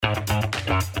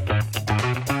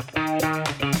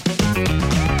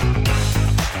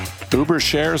Uber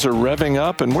shares are revving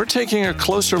up, and we're taking a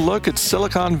closer look at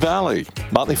Silicon Valley.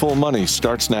 Motley Fool Money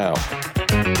starts now.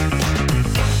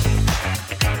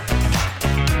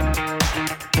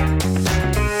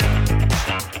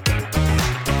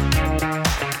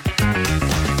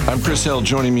 I'm Chris Hill.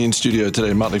 Joining me in studio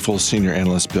today, Motley Fool senior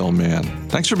analyst Bill Mann.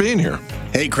 Thanks for being here.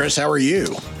 Hey, Chris, how are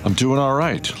you? I'm doing all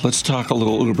right. Let's talk a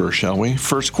little Uber, shall we?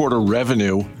 First quarter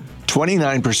revenue,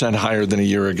 29% higher than a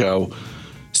year ago.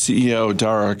 CEO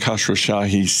Dara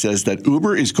Khosrowshahi says that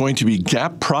Uber is going to be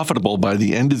GAAP profitable by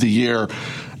the end of the year.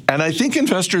 And I think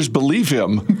investors believe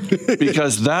him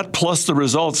because that plus the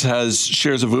results has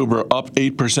shares of Uber up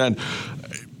 8%.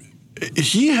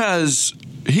 He has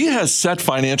set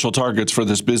financial targets for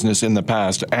this business in the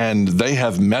past, and they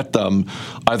have met them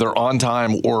either on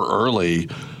time or early.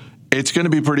 It's going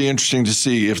to be pretty interesting to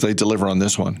see if they deliver on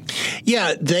this one.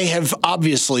 Yeah, they have.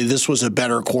 Obviously, this was a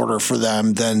better quarter for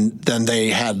them than they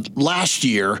had last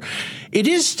year. It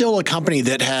is still a company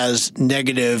that has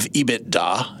negative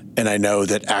EBITDA, and I know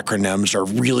that acronyms are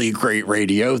really great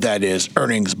radio. That is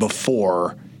earnings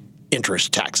before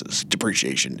interest, taxes,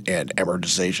 depreciation, and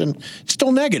amortization. It's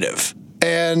still negative.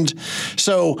 And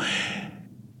so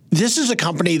this is a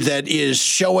company that is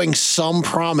showing some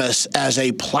promise as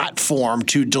a platform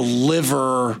to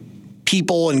deliver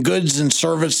people and goods and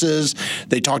services.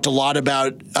 They talked a lot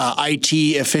about IT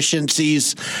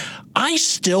efficiencies. I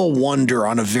still wonder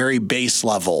on a very base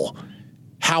level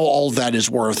how all that is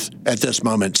worth at this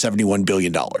moment, $71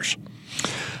 billion.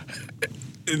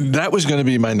 That was going to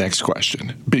be my next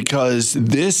question, because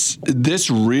this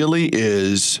really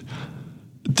is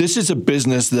a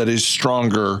business that is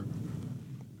stronger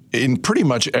in pretty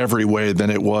much every way than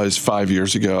it was 5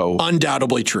 years ago.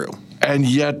 Undoubtedly true. And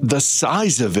yet the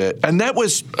size of it, and that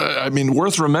was,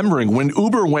 worth remembering, when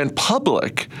Uber went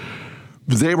public,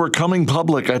 they were coming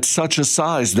public at such a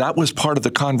size. That was part of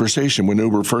the conversation when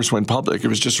Uber first went public. It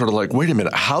was just sort of like, wait a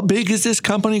minute, how big is this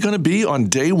company going to be on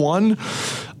day one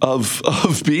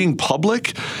of being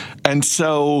public? And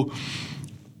so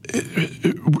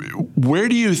where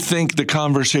do you think the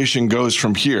conversation goes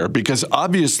from here? Because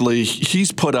obviously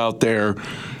he's put out there,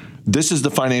 this is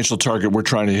the financial target we're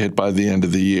trying to hit by the end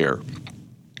of the year.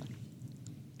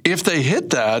 If they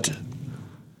hit that,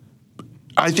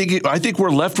 I think we're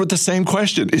left with the same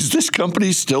question. Is this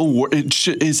company still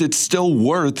is it still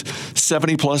worth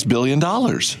 $70+ billion?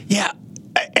 Yeah,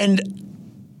 and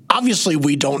obviously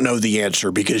we don't know the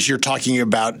answer because you're talking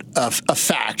about a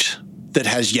fact that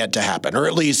has yet to happen, or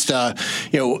at least an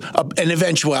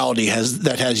eventuality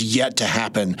that has yet to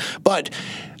happen. But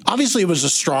obviously, it was a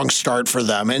strong start for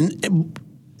them, and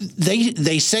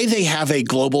they say they have a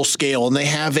global scale and they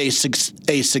have a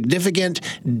significant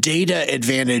data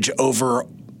advantage over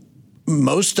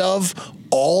most of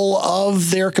all of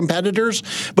their competitors,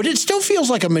 but it still feels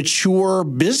like a mature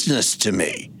business to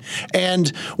me. And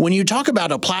when you talk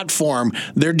about a platform,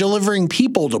 they're delivering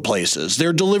people to places.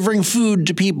 They're delivering food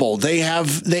to people. They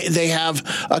have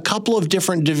a couple of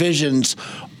different divisions,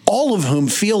 all of whom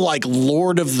feel like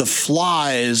Lord of the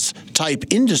Flies type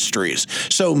industries.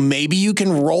 So maybe you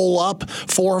can roll up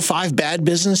 4 or 5 bad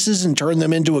businesses and turn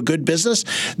them into a good business.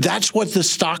 That's what the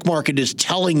stock market is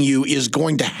telling you is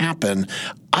going to happen.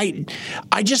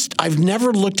 I've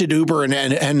never looked at Uber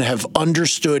and have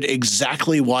understood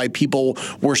exactly why people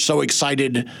were so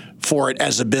excited for it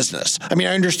as a business. I mean,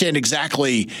 I understand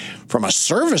exactly from a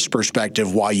service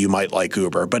perspective why you might like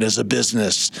Uber, but as a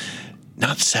business,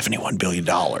 not $71 billion.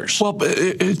 Well,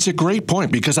 it's a great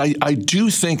point because I do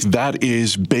think that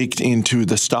is baked into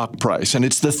the stock price. And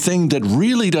it's the thing that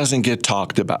really doesn't get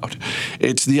talked about.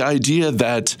 It's the idea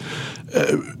that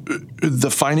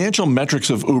the financial metrics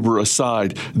of Uber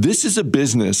aside, this is a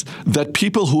business that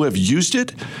people who have used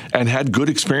it and had good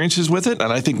experiences with it,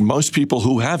 and I think most people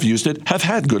who have used it have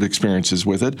had good experiences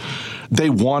with it, they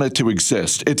want it to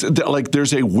exist. It's like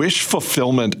there's a wish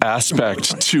fulfillment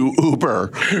aspect to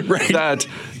Uber right. That,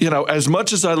 as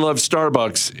much as I love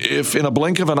Starbucks, if in a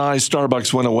blink of an eye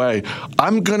Starbucks went away,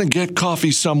 I'm going to get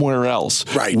coffee somewhere else.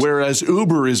 Right. Whereas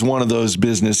Uber is one of those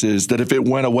businesses that if it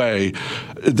went away,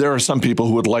 there are some people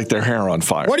who would light their hair on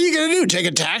fire. What are you going to do? Take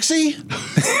a taxi?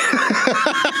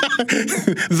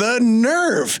 The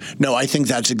nerve. No, I think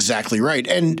that's exactly right.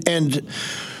 And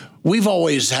we've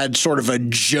always had sort of a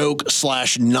joke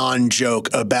 / non-joke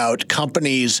about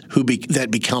companies that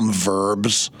become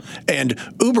verbs, and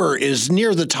Uber is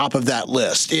near the top of that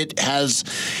list. It has,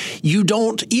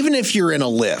 even if you're in a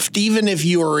Lyft, even if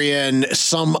you're in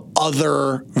some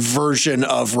other version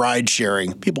of ride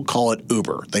sharing, people call it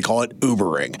Uber. They call it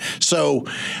Ubering. So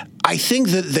I think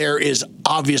that there is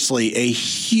obviously a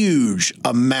huge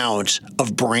amount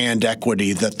of brand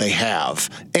equity that they have,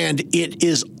 and it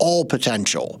is all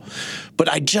potential. But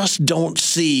I just don't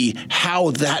see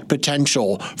how that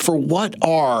potential for what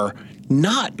are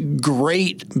not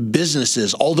great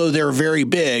businesses, although they're very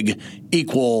big,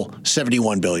 equal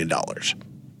 $71 billion.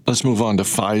 Let's move on to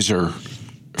Pfizer.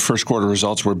 First quarter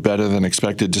results were better than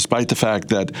expected, despite the fact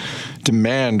that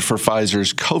demand for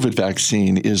Pfizer's COVID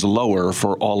vaccine is lower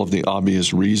for all of the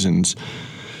obvious reasons.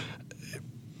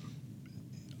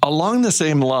 Along the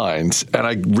same lines, and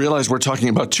I realize we're talking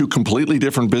about two completely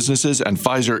different businesses, and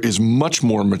Pfizer is much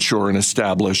more mature and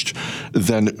established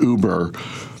than Uber.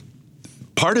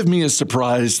 Part of me is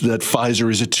surprised that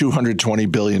Pfizer is a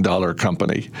 $220 billion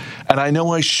company. And I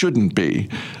know I shouldn't be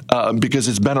because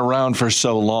it's been around for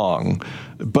so long.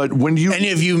 But when you... And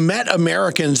have you met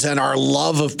Americans and our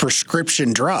love of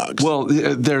prescription drugs? Well,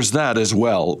 there's that as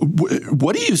well.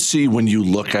 What do you see when you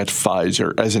look at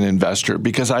Pfizer as an investor?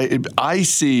 Because I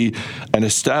see an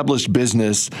established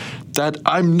business that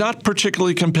I'm not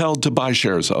particularly compelled to buy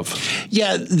shares of.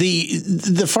 Yeah,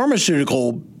 the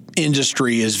pharmaceutical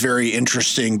industry is very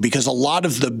interesting because a lot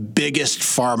of the biggest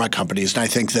pharma companies, and I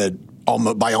think that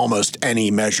by almost any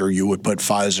measure you would put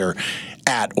Pfizer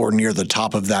at or near the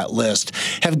top of that list,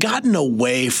 have gotten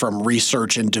away from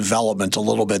research and development a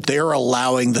little bit. They're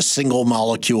allowing the single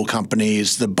molecule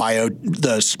companies,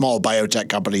 the small biotech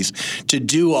companies, to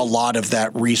do a lot of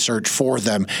that research for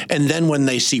them. And then when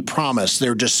they see promise,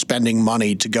 they're just spending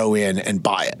money to go in and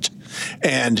buy it.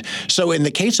 And so in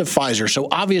the case of Pfizer, so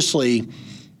obviously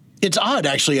it's odd,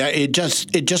 actually. It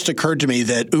just occurred to me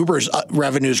that Uber's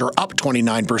revenues are up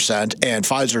 29% and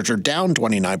Pfizer's are down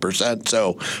 29%.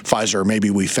 So Pfizer, maybe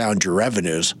we found your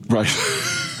revenues. Right.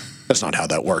 That's not how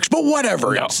that works. But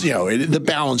whatever. No. It's, the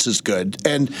balance is good.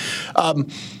 And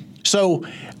so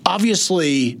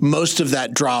obviously most of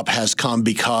that drop has come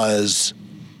because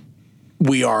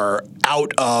we are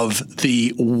out of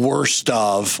the worst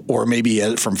of, or maybe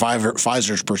from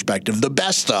Pfizer's perspective, the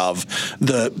best of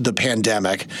the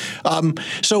pandemic.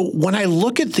 So when I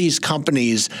look at these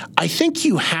companies, I think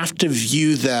you have to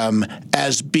view them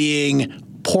as being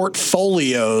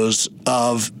portfolios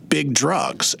of big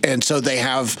drugs. And so they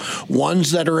have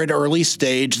ones that are at early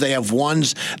stage. They have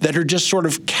ones that are just sort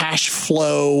of cash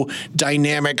flow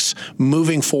dynamics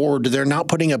moving forward. They're not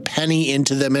putting a penny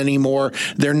into them anymore.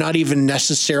 They're not even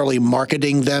necessarily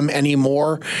marketing them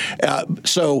anymore.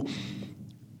 So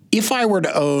if I were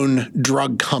to own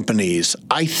drug companies,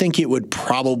 I think it would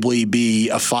probably be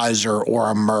a Pfizer or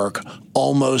a Merck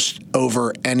almost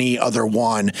over any other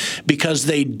one because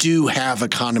they do have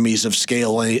economies of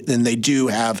scale and they do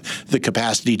have the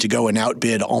capacity to go and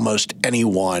outbid almost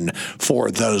anyone for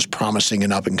those promising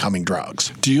and up-and-coming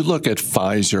drugs. Do you look at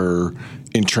Pfizer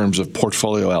in terms of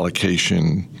portfolio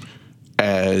allocation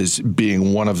as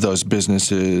being one of those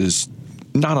businesses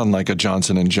not unlike a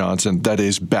Johnson & Johnson, that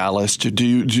is ballast?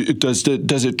 Does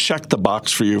it check the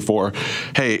box for you for,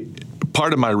 hey,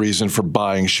 part of my reason for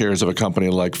buying shares of a company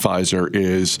like Pfizer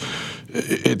is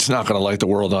it's not going to light the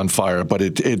world on fire, but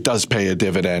it does pay a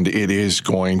dividend. It is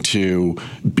going to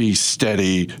be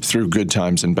steady through good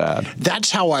times and bad. That's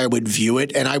how I would view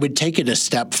it, and I would take it a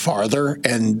step farther,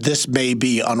 and this may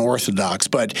be unorthodox,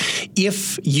 but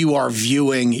if you are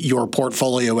viewing your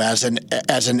portfolio as an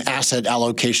asset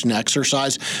allocation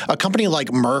exercise, a company like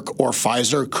Merck or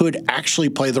Pfizer could actually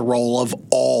play the role of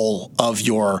all of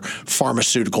your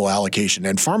pharmaceutical allocation.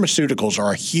 And pharmaceuticals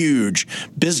are a huge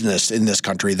business in this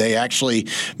country. They actually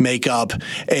make up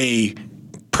a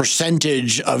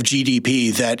percentage of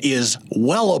GDP that is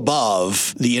well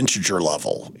above the integer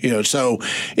level. So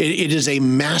it is a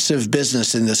massive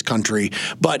business in this country.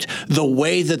 But the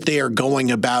way that they are going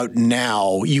about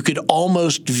now, you could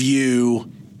almost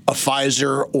view a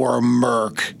Pfizer or a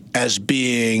Merck as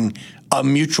being a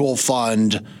mutual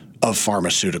fund of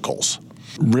pharmaceuticals.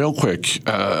 Real quick,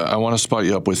 I want to spot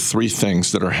you up with three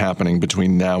things that are happening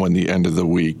between now and the end of the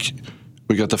week.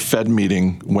 We got the Fed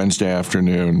meeting Wednesday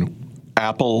afternoon.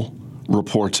 Apple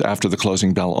reports after the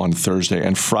closing bell on Thursday.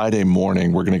 And Friday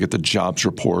morning, we're going to get the jobs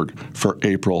report for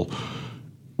April.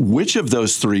 Which of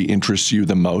those three interests you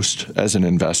the most as an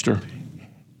investor?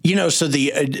 So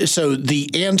the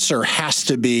answer has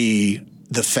to be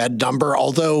the Fed number,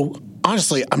 although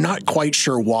honestly, I'm not quite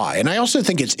sure why. And I also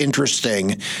think it's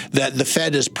interesting that the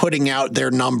Fed is putting out their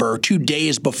number 2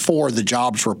 days before the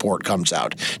jobs report comes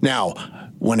out. Now,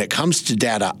 when it comes to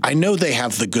data, I know they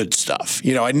have the good stuff.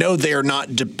 I know they are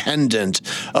not dependent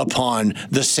upon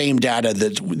the same data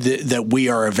that we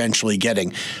are eventually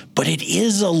getting. But it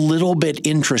is a little bit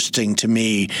interesting to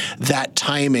me, that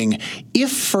timing,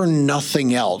 if for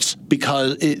nothing else,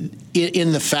 because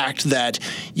in the fact that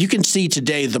you can see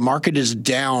today the market is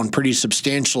down pretty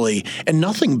substantially and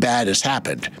nothing bad has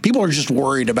happened. People are just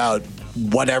worried about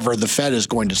whatever the Fed is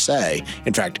going to say.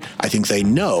 In fact, I think they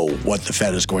know what the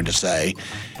Fed is going to say.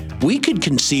 We could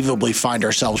conceivably find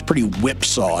ourselves pretty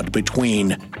whipsawed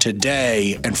between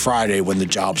today and Friday when the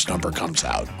jobs number comes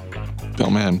out.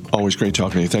 Bill Mann, always great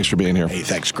talking to you. Thanks for being here. Hey,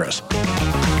 thanks, Chris.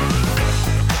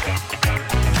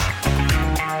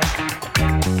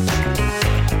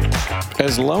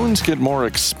 As loans get more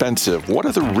expensive, what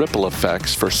are the ripple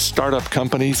effects for startup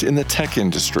companies in the tech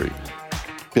industry?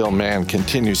 Bill Mann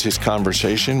continues his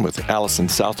conversation with Alison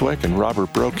Southwick and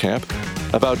Robert Brokamp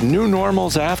about new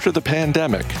normals after the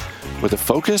pandemic, with a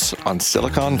focus on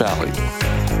Silicon Valley.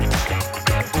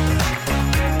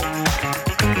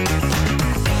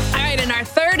 All right, in our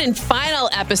third and final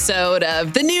episode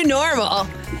of The New Normal,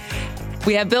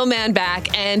 we have Bill Mann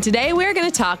back, and today we're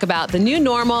going to talk about the new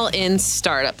normal in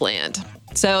startup land.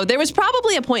 So there was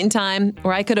probably a point in time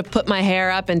where I could have put my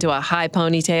hair up into a high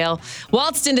ponytail,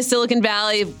 waltzed into Silicon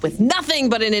Valley with nothing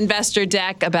but an investor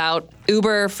deck about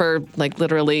Uber for like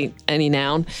literally any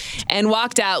noun, and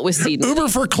walked out with seed. Uber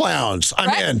for clowns. I'm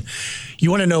in.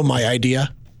 You want to know my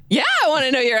idea? Yeah, I want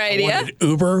to know your idea. I wanted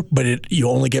Uber, but you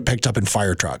only get picked up in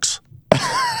fire trucks.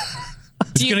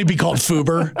 It's going to be called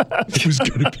Fuber. It was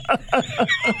going to be.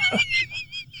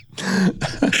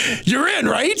 You're in,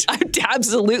 right? I'm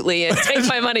absolutely in. Take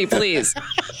my money, please.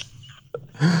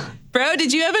 Bro,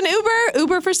 did you have an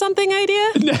Uber for something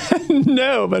idea?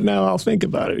 No, but now I'll think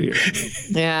about it here.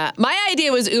 Yeah. My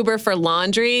idea was Uber for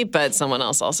laundry, but someone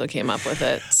else also came up with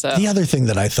it. So the other thing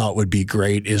that I thought would be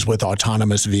great is with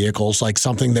autonomous vehicles, like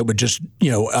something that would just,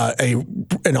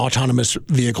 an autonomous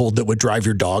vehicle that would drive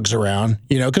your dogs around,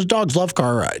 because dogs love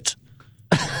car rides.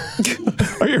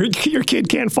 Or your kid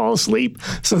can't fall asleep,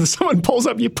 so someone pulls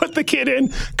up, you put the kid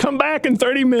in, come back in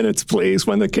 30 minutes, please,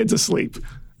 when the kid's asleep.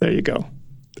 There you go.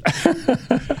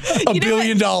 $1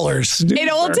 billion. In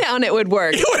Old Town, it would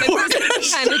work. This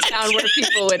is the kind of town where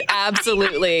people would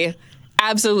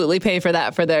absolutely pay for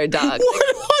that for their dog.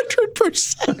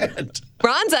 100%.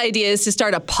 Ron's idea is to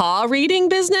start a paw reading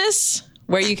business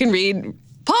where you can read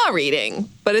paw reading,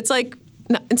 but it's like,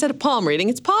 no, instead of palm reading,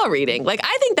 it's paw reading. Like,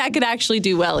 I think that could actually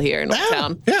do well here in Old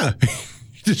Town. Yeah.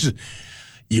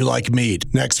 You like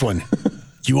meat. Next one.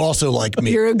 You also like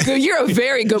meat. You're a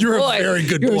very good boy. You're a very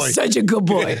good boy. You're such a good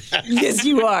boy. Yes,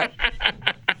 you are.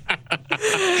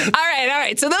 All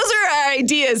right. So those are our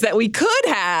ideas that we could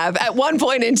have at one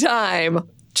point in time.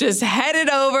 Just headed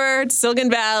over to Silicon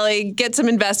Valley, get some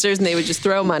investors, and they would just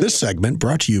throw money. This segment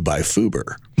brought to you by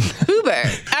Fuber. Uber.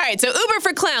 All right, so Uber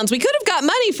for clowns. We could have got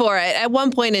money for it at one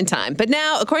point in time. But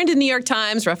now, according to the New York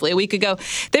Times, roughly a week ago,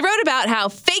 they wrote about how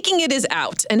faking it is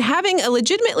out and having a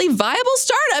legitimately viable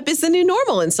startup is the new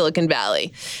normal in Silicon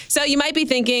Valley. So you might be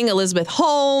thinking Elizabeth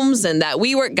Holmes and that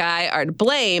WeWork guy are to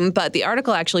blame, but the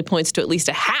article actually points to at least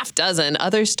a half dozen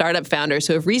other startup founders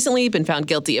who have recently been found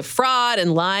guilty of fraud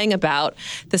and lying about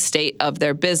the state of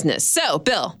their business. So,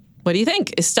 Bill, what do you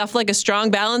think? Is stuff like a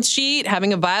strong balance sheet,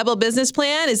 having a viable business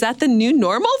plan, is that the new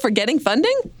normal for getting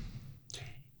funding?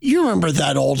 You remember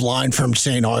that old line from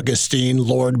St. Augustine,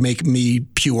 Lord, make me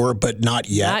pure, but not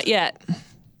yet? Not yet.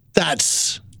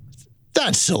 That's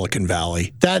Silicon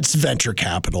Valley. That's venture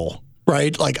capital,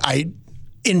 right?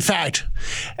 In fact,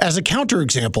 as a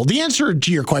counterexample, the answer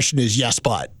to your question is yes,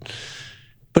 but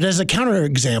as a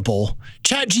counterexample,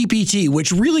 ChatGPT,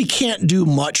 which really can't do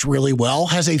much really well,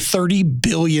 has a $30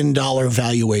 billion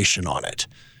valuation on it.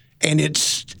 And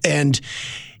it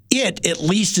at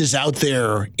least is out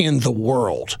there in the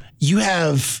world. You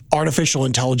have artificial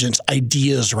intelligence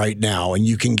ideas right now, and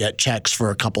you can get checks for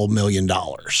a couple $1 million,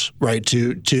 right?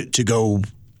 To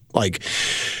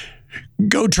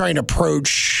go try and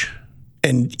approach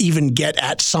and even get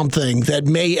at something that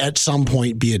may at some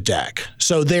point be a deck.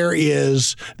 So there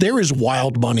is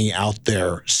wild money out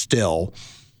there still.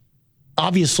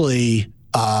 Obviously,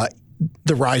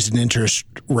 the rise in interest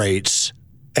rates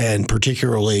and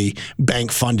particularly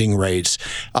bank funding rates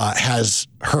has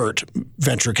hurt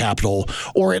venture capital,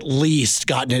 or at least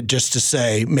gotten it just to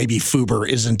say maybe Fuber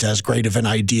isn't as great of an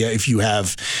idea if you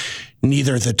have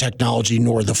neither the technology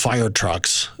nor the fire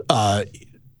trucks.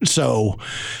 So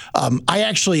I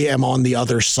actually am on the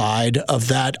other side of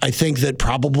that. I think that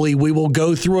probably we will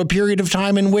go through a period of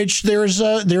time in which there's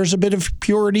a bit of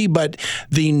purity, but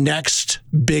the next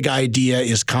big idea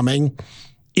is coming.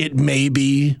 It may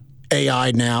be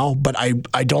AI now, but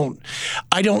I don't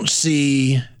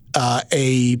see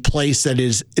a place that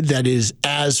is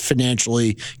as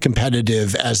financially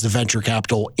competitive as the venture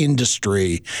capital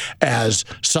industry as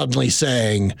suddenly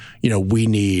saying, we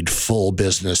need full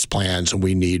business plans and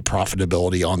we need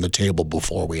profitability on the table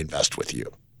before we invest with you.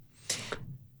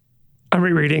 I'm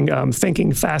rereading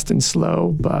Thinking Fast and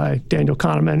Slow by Daniel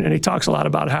Kahneman, and he talks a lot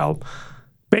about how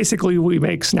basically we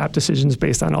make snap decisions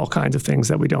based on all kinds of things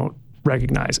that we don't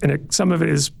recognize. And some of it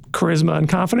is charisma and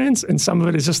confidence, and some of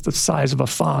it is just the size of a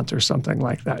font or something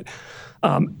like that.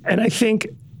 And I think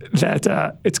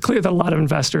that it's clear that a lot of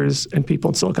investors and people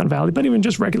in Silicon Valley, but even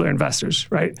just regular investors,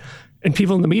 right? And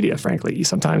people in the media, frankly,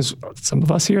 sometimes some of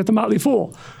us here at the Motley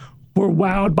Fool, we're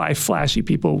wowed by flashy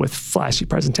people with flashy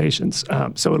presentations.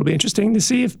 So it'll be interesting to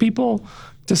see if people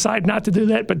decide not to do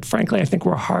that. But frankly, I think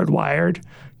we're hardwired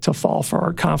to fall for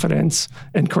our confidence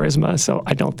and charisma. So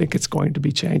I don't think it's going to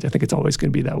be changed. I think it's always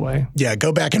going to be that way. Yeah,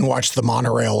 go back and watch the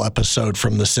monorail episode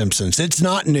from The Simpsons. It's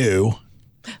not new.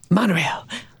 Monorail,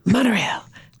 monorail,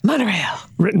 monorail.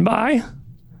 Written by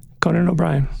Conan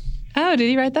O'Brien. Oh, did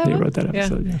he write that one? He wrote that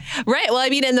episode, yeah. Right. Well, I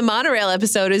mean, and the monorail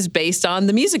episode is based on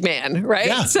The Music Man, right?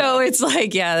 Yeah. So it's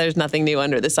like, there's nothing new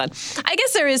under the sun. I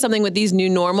guess there is something with these new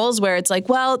normals where it's like,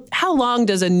 well, how long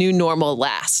does a new normal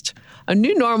last? A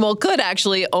new normal could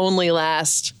actually only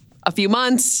last a few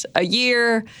months, a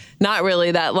year, not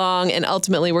really that long. And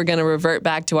ultimately, we're going to revert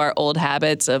back to our old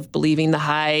habits of believing the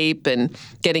hype and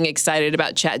getting excited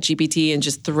about ChatGPT and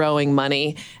just throwing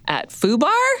money at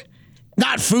FUBAR.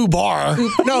 Not FUBAR.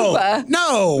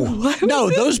 No.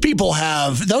 Those people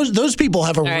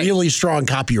have a really strong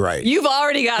copyright. You've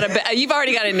already got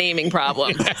a naming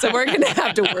problem, so we're going to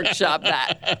have to workshop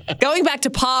that. Going back to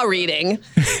paw reading.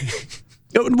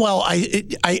 Well,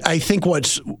 I think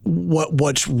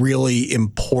what's really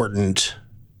important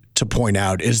to point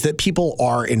out is that people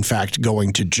are in fact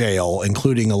going to jail,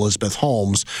 including Elizabeth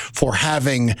Holmes, for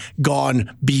having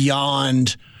gone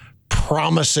beyond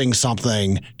promising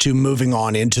something to moving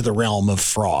on into the realm of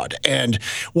fraud. And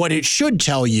what it should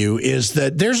tell you is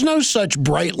that there's no such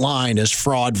bright line as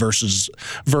fraud versus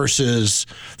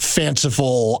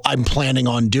fanciful, I'm planning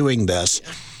on doing this.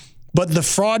 But the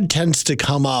fraud tends to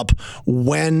come up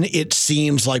when it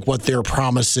seems like what they're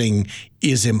promising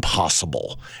is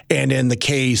impossible. And in the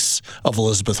case of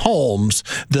Elizabeth Holmes,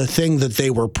 the thing that they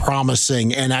were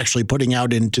promising and actually putting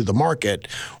out into the market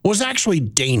was actually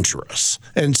dangerous.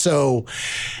 And so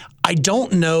I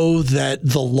don't know that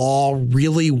the law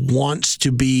really wants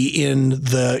to be in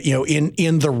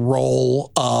the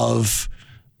role of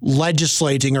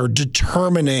legislating or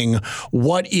determining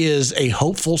what is a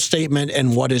hopeful statement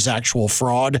and what is actual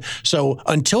fraud. So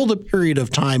until the period of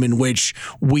time in which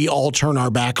we all turn our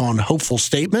back on hopeful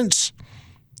statements,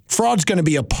 fraud's going to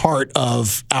be a part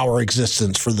of our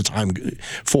existence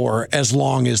for as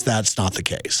long as that's not the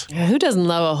case. Yeah, who doesn't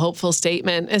love a hopeful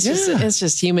statement? It's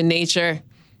just human nature.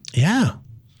 Yeah.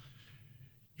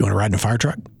 You want to ride in a fire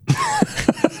truck?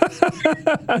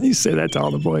 You say that to all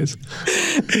the boys.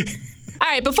 All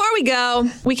right, before we go,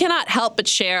 we cannot help but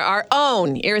share our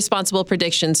own irresponsible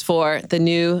predictions for the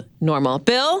new normal.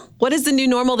 Bill, what is the new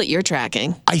normal that you're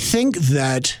tracking? I think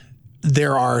that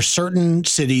there are certain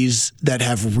cities that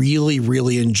have really,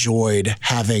 really enjoyed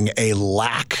having a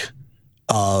lack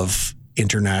of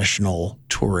international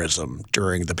tourism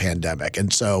during the pandemic.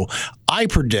 And so I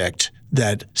predict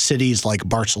that cities like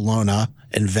Barcelona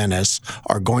and Venice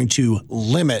are going to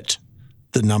limit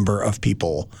the number of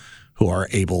people who are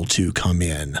able to come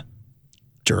in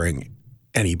during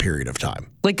any period of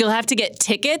time. Like you'll have to get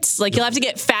tickets? Like you'll have to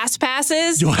get fast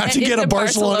passes? You'll have to get a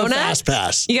Barcelona fast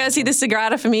pass. You guys see the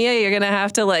Sagrada Familia? You're going to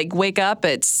have to wake up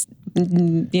at 7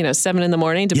 in the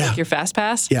morning to book your fast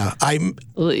pass? Yeah.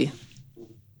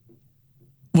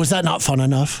 Was that not fun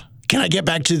enough? Can I get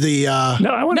back to the?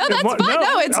 No, I want to. No, that's fun.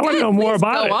 No, it's I want to know more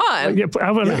about it. Go on.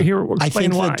 I want to hear.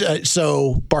 Explain why.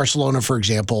 So Barcelona, for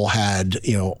example, had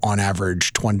on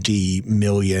average 20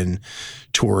 million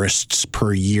tourists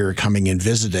per year coming and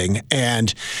visiting,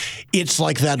 and it's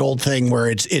like that old thing where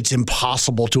it's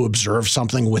impossible to observe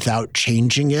something without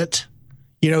changing it.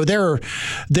 There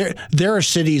are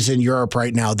cities in Europe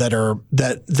right now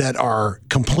that are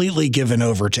completely given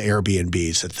over to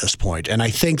Airbnbs at this point. And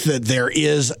I think that there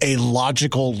is a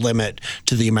logical limit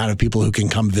to the amount of people who can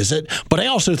come visit. But I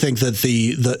also think that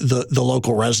the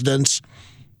local residents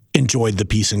enjoyed the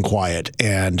peace and quiet,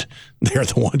 and they're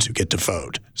the ones who get to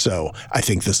vote. So I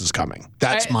think this is coming.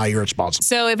 That's my irresponsible.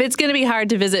 So if it's going to be hard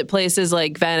to visit places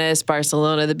like Venice,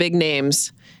 Barcelona, the big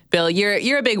names, Bill,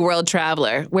 you're a big world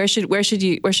traveler. Where should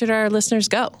our listeners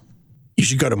go? You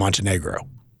should go to Montenegro.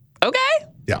 Okay.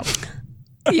 Yeah.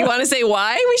 You want to say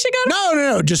why we should go to?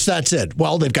 No. Just that's it.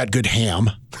 Well, they've got good ham.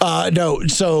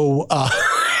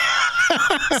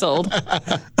 Sold.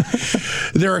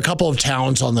 There are a couple of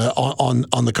towns on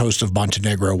the coast of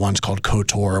Montenegro. One's called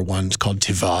Kotor, one's called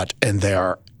Tivat, and they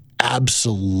are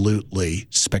absolutely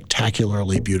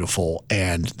spectacularly beautiful.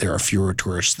 And there are fewer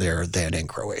tourists there than in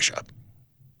Croatia.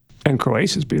 And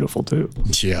Croatia's beautiful too.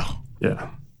 Yeah. Yeah.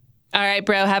 All right,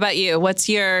 bro. How about you? What's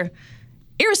your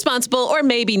irresponsible or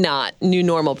maybe not new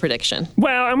normal prediction?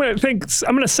 Well, I'm going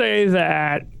to say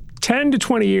that 10 to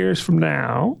 20 years from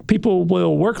now, people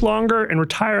will work longer and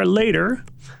retire later,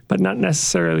 but not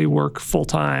necessarily work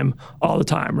full-time all the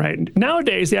time, right?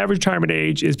 Nowadays, the average retirement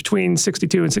age is between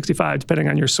 62 and 65, depending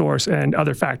on your source and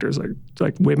other factors,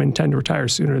 like women tend to retire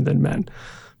sooner than men.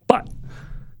 But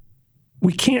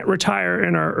we can't retire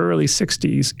in our early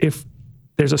 60s if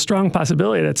there's a strong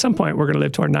possibility that at some point we're going to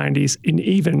live to our 90s and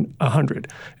even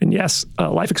 100. And yes,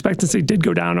 life expectancy did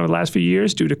go down over the last few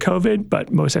years due to COVID,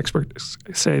 but most experts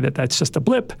say that that's just a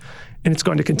blip and it's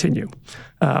going to continue.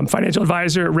 Financial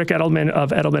advisor Rick Edelman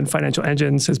of Edelman Financial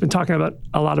Engines has been talking about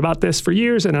a lot about this for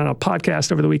years. And on a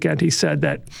podcast over the weekend, he said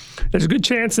that there's a good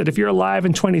chance that if you're alive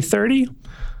in 2030,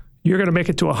 you're going to make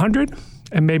it to 100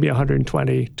 and maybe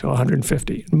 120 to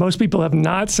 150. Most people have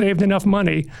not saved enough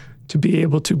money to be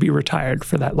able to be retired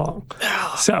for that long.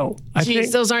 So I think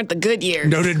those aren't the good years.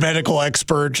 Noted medical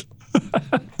expert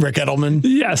Rick Edelman.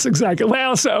 Yes, exactly.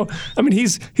 Well, so I mean,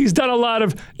 he's done a lot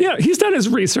of he's done his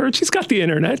research. He's got the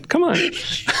internet. Come on.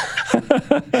 He's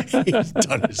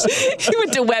done his He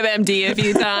went to WebMD a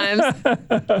few times.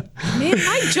 Man,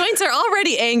 my joints are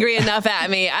already angry enough at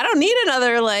me. I don't need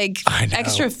another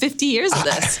extra 50 years of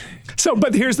this. So,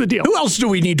 but here's the deal. Who else do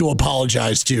we need to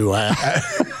apologize to?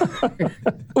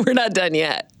 We're not done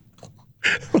yet.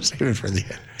 We'll save it for the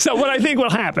end. So what I think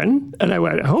will happen, and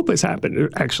I hope has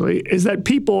happened actually, is that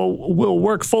people will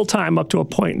work full-time up to a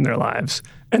point in their lives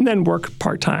and then work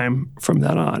part-time from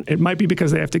then on. It might be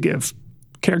because they have to give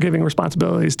caregiving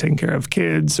responsibilities, taking care of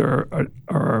kids or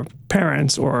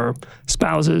parents or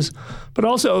spouses, but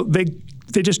also they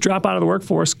just drop out of the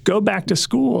workforce, go back to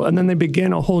school, and then they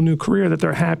begin a whole new career that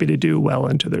they're happy to do well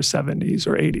into their 70s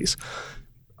or 80s.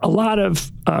 A lot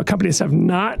of companies have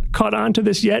not caught on to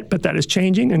this yet, but that is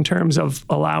changing in terms of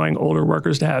allowing older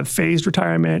workers to have phased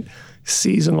retirement,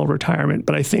 seasonal retirement.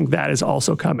 But I think that is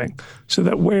also coming, so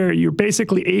that where you're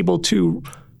basically able to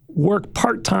work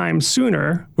part-time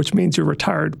sooner, which means you're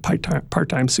retired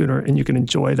part-time sooner, and you can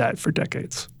enjoy that for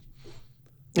decades.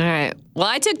 All right. Well,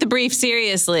 I took the brief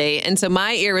seriously, and so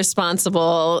my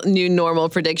irresponsible new normal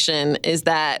prediction is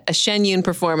that a Shen Yun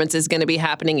performance is going to be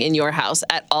happening in your house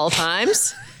at all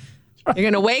times. You're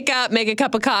going to wake up, make a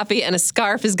cup of coffee, and a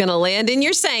scarf is going to land in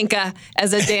your Sanka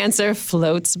as a dancer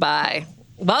floats by.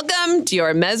 Welcome to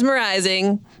your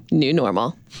mesmerizing new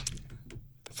normal.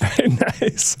 Very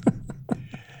nice.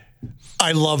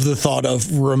 I love the thought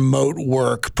of remote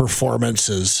work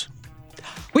performances.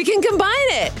 We can combine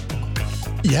it.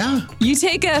 Yeah. You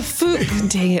take a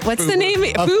dang it, what's the name?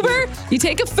 Fuber? You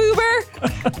take a Fuber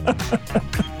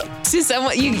to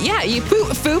someone, you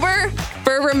Fuber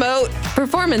for remote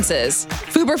performances.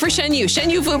 Fuber for Shen Yu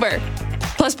Fuber,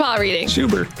 plus paw reading.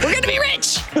 Schuber. We're going to be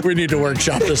rich. We need to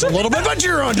workshop this a little bit, but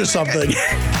you're onto something.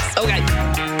 Okay.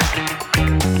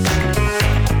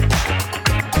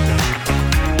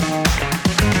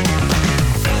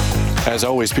 As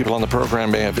always, people on the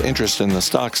program may have interest in the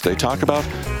stocks they talk about,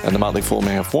 and the Motley Fool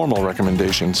may have formal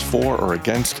recommendations for or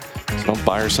against. So don't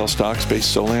buy or sell stocks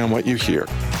based solely on what you hear.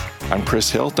 I'm Chris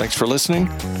Hill. Thanks for listening.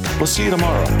 We'll see you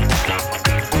tomorrow.